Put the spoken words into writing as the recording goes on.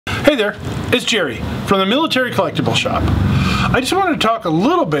Hey there, it's Jerry from the Military Collectibles Shop. I just wanted to talk a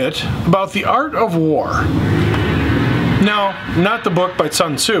little bit about The Art of War. Now, not the book by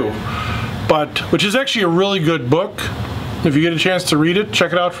Sun Tzu, which is actually a really good book. If you get a chance to read it,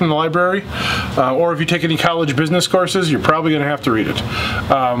 check it out from the library. Or if you take any college business courses, you're probably going to have to read it.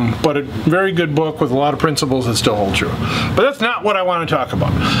 But a very good book with a lot of principles that still hold true. But that's not what I want to talk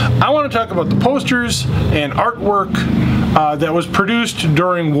about. I want to talk about the posters and artwork that was produced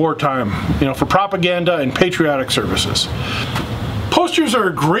during wartime, for propaganda and patriotic services. Posters are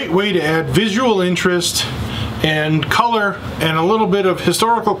a great way to add visual interest and color and a little bit of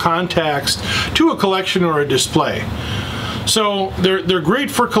historical context to a collection or a display. So they're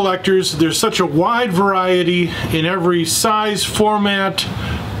great for collectors. There's such a wide variety in every size, format,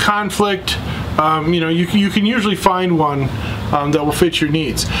 conflict. You can usually find one that will fit your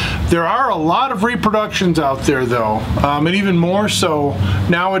needs. There are a lot of reproductions out there though, and even more so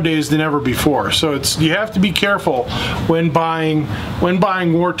nowadays than ever before. So you have to be careful when buying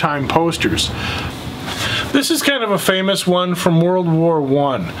wartime posters. This is kind of a famous one from World War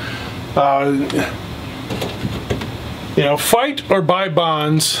I. Fight or buy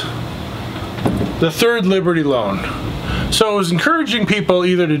bonds, the Third Liberty Loan. So it was encouraging people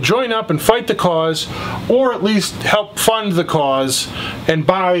either to join up and fight the cause, or at least help fund the cause and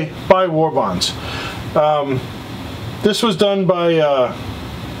buy war bonds. This was done by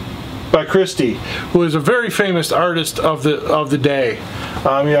Christie, who is a very famous artist of the day.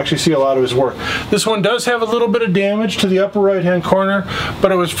 You actually see a lot of his work. This one does have a little bit of damage to the upper right hand corner,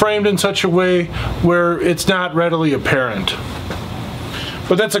 but it was framed in such a way where it's not readily apparent.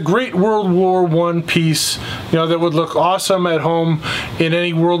 But that's a great World War I piece, that would look awesome at home in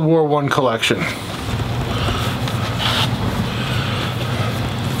any World War I collection.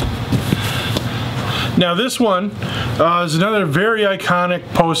 Now this one is another very iconic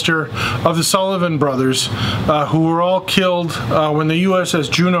poster of the Sullivan brothers, who were all killed when the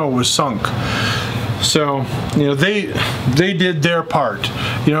USS Juno was sunk. So, they did their part,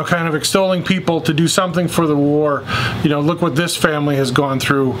 kind of extolling people to do something for the war. Look what this family has gone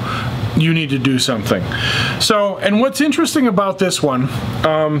through. You need to do something. So, and what's interesting about this one,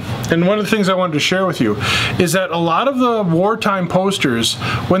 and one of the things I wanted to share with you, is that a lot of the wartime posters,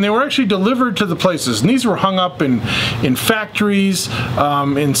 when they were actually delivered to the places, and these were hung up in factories,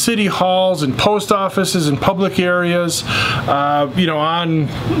 in city halls, in post offices, in public areas,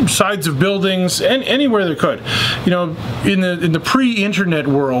 on sides of buildings, and anywhere they could. In the pre-internet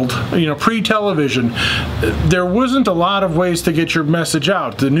world, pre-television, there wasn't a lot of ways to get your message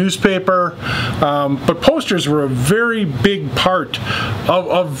out. The newspaper, but posters were a very big part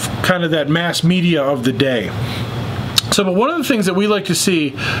of kind of that mass media of the day. So, but one of the things that we like to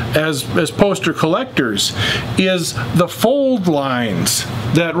see as poster collectors is the fold lines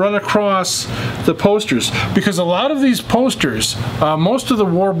that run across the posters, because a lot of these posters, most of the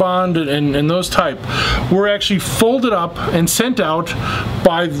war bond and those type, were actually folded up and sent out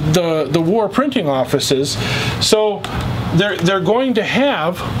by the war printing offices. So they're going to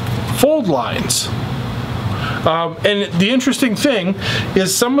have fold lines. And the interesting thing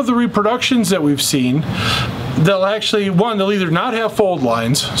is some of the reproductions that we've seen, they'll either not have fold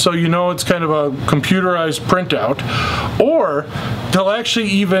lines, so it's kind of a computerized printout, or they'll actually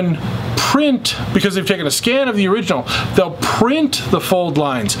even print, because they've taken a scan of the original, they'll print the fold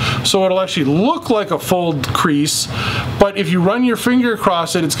lines, so it'll actually look like a fold crease, but if you run your finger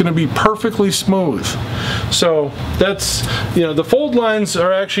across it, it's going to be perfectly smooth. So that's, the fold lines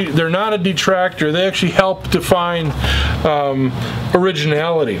are actually, they're not a detractor, they actually help define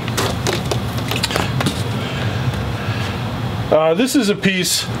originality. This is a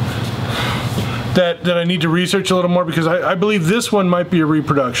piece that I need to research a little more, because I believe this one might be a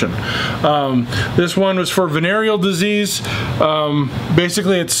reproduction. This one was for venereal disease.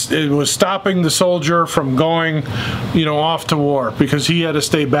 Basically, it was stopping the soldier from going, off to war, because he had to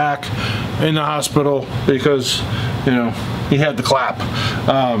stay back in the hospital because, he had the clap,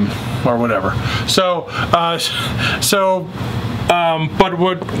 or whatever. So, but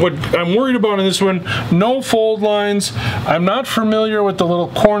what I'm worried about in this one, no fold lines. I'm not familiar with the little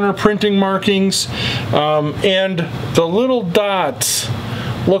corner printing markings, and the little dots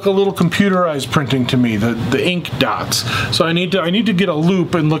look a little computerized printing to me, the ink dots. So I need to get a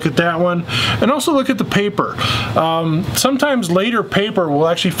loop and look at that one, and also look at the paper. Sometimes later paper will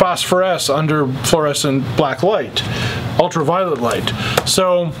actually phosphoresce under fluorescent black light, ultraviolet light.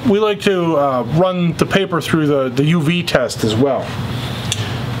 So we like to run the paper through the UV test as well.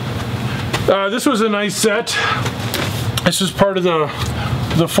 This was a nice set. This is part of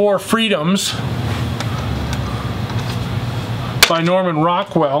the 4 freedoms by Norman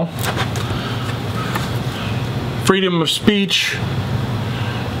Rockwell. Freedom of speech.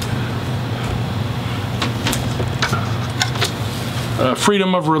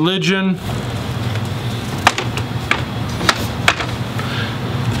 Freedom of religion.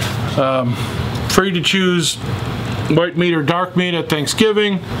 Free to choose white meat or dark meat at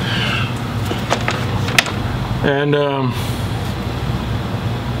Thanksgiving. And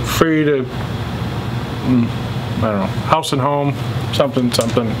free to, I don't know, house and home, something,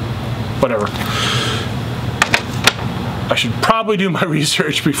 whatever. I should probably do my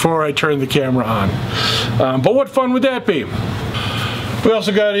research before I turn the camera on. But what fun would that be? We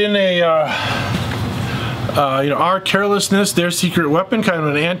also got in a, Our Carelessness, Their Secret Weapon, kind of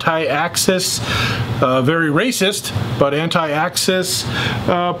an anti-Axis, very racist, but anti-Axis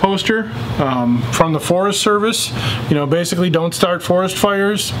poster from the Forest Service. Basically don't start forest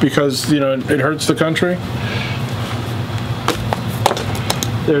fires because, it hurts the country.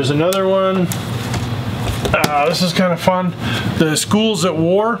 There's another one. This is kind of fun. The Schools at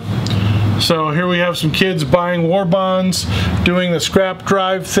War. So here we have some kids buying war bonds, doing the scrap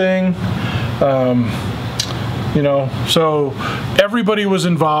drive thing. So everybody was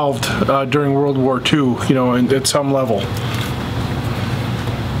involved during World War II, at some level.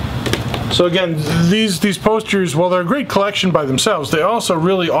 So again, these posters, while they're a great collection by themselves, they also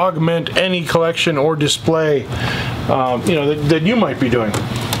really augment any collection or display, that you might be doing.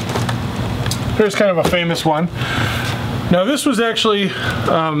 Here's kind of a famous one. Now this was actually,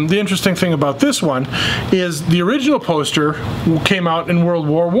 the interesting thing about this one is the original poster came out in World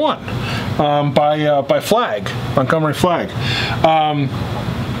War I by Flagg, Montgomery Flagg,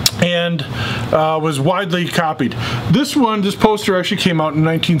 and was widely copied. This poster actually came out in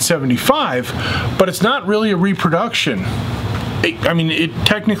 1975, but it's not really a reproduction.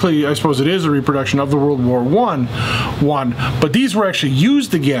 Technically, I suppose it is a reproduction of the World War I one, but these were actually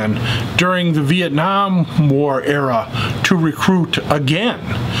used again during the Vietnam War era to recruit again.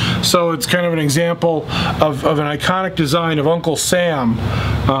 So it's kind of an example of an iconic design of Uncle Sam,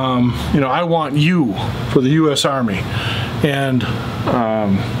 I want you for the U.S. Army. And,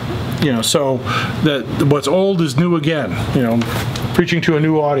 so that what's old is new again, preaching to a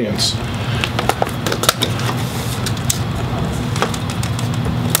new audience.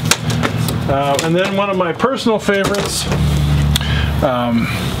 And then one of my personal favorites,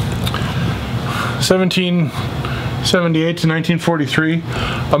 1778 to 1943,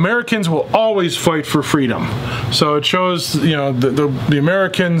 Americans will always fight for freedom. So it shows, the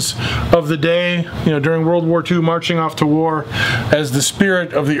Americans of the day, during World War II, marching off to war as the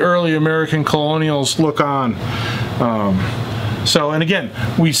spirit of the early American colonials look on. And again,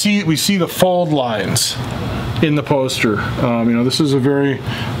 we see the fold lines in the poster. This is a very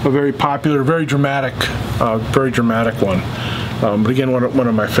popular, very dramatic one. But again, one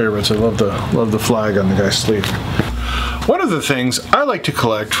of my favorites. I love the flag on the guy's sleeve. One of the things I like to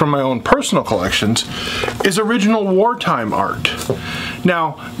collect from my own personal collections is original wartime art.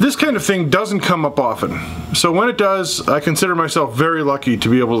 Now, this kind of thing doesn't come up often. So when it does, I consider myself very lucky to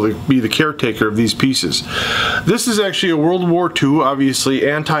be able to be the caretaker of these pieces. This is actually a World War II, obviously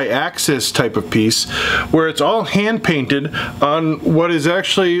anti-Axis type of piece, where it's all hand-painted on what is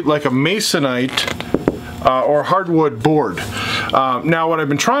actually like a masonite or hardwood board. Now what I've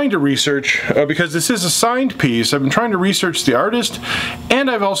been trying to research, because this is a signed piece, I've been trying to research the artist, and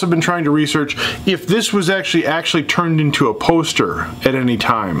I've also been trying to research if this was actually turned into a poster at any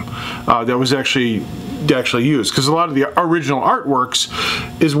time that was actually used, because a lot of the original artworks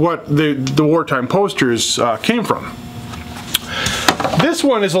is what the wartime posters came from. This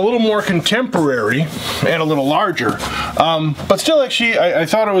one is a little more contemporary and a little larger, but still actually I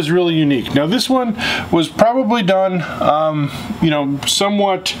thought it was really unique. Now this one was probably done,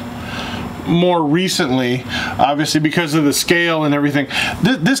 somewhat more recently, obviously because of the scale and everything.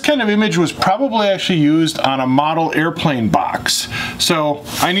 This kind of image was probably actually used on a model airplane box. So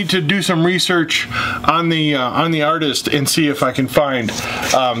I need to do some research on the artist and see if I can find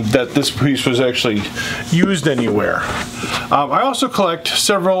that this piece was actually used anywhere. I also collect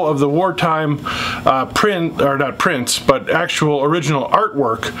several of the wartime not prints, but actual original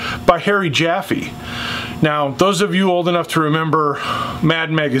artwork by Harry Jaffe. Now, those of you old enough to remember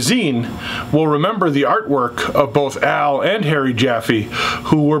Mad Magazine will remember the artwork of both Al and Harry Jaffe,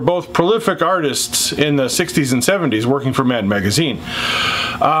 who were both prolific artists in the 60s and 70s working for Mad Magazine.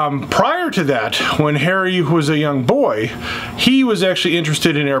 Prior to that, when Harry was a young boy, he was actually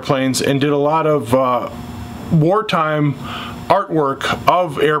interested in airplanes and did a lot of wartime artwork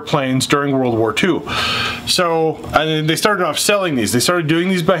of airplanes during World War II. So and they started off selling these. They started doing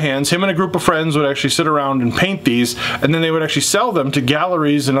these by hands. Him and a group of friends would actually sit around and paint these, and then they would actually sell them to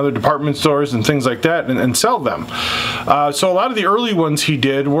galleries and other department stores and things like that, and sell them. So a lot of the early ones he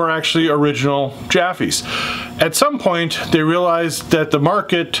did were actually original Jaffies. At some point, they realized that the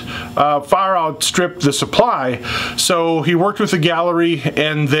market far outstripped the supply, so he worked with a gallery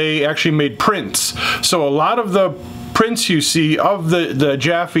and they actually made prints. So a lot of the prints you see of the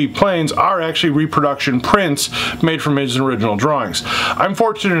Jaffe planes are actually reproduction prints made from his original drawings. I'm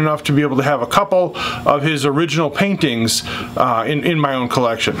fortunate enough to be able to have a couple of his original paintings in my own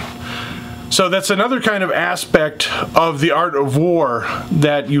collection. So that's another kind of aspect of the art of war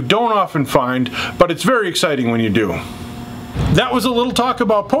that you don't often find, but it's very exciting when you do. That was a little talk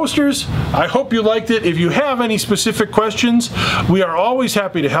about posters. I hope you liked it. If you have any specific questions, we are always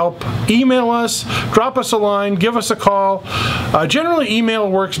happy to help. Email us, drop us a line, give us a call. Generally, email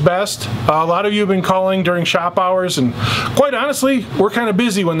works best. A lot of you have been calling during shop hours, and quite honestly, we're kind of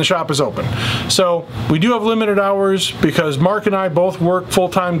busy when the shop is open. So we do have limited hours because Mark and I both work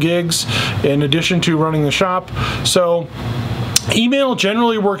full-time gigs in addition to running the shop. So email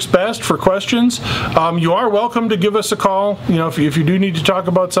generally works best for questions. You are welcome to give us a call. You know, if you do need to talk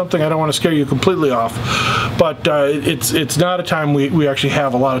about something, I don't want to scare you completely off, but it's not a time we actually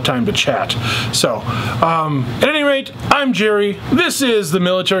have a lot of time to chat. So, at any rate, I'm Jerry. This is the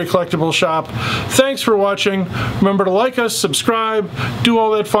Military Collectibles Shop. Thanks for watching. Remember to like us, subscribe, do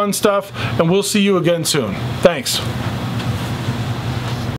all that fun stuff, and we'll see you again soon. Thanks.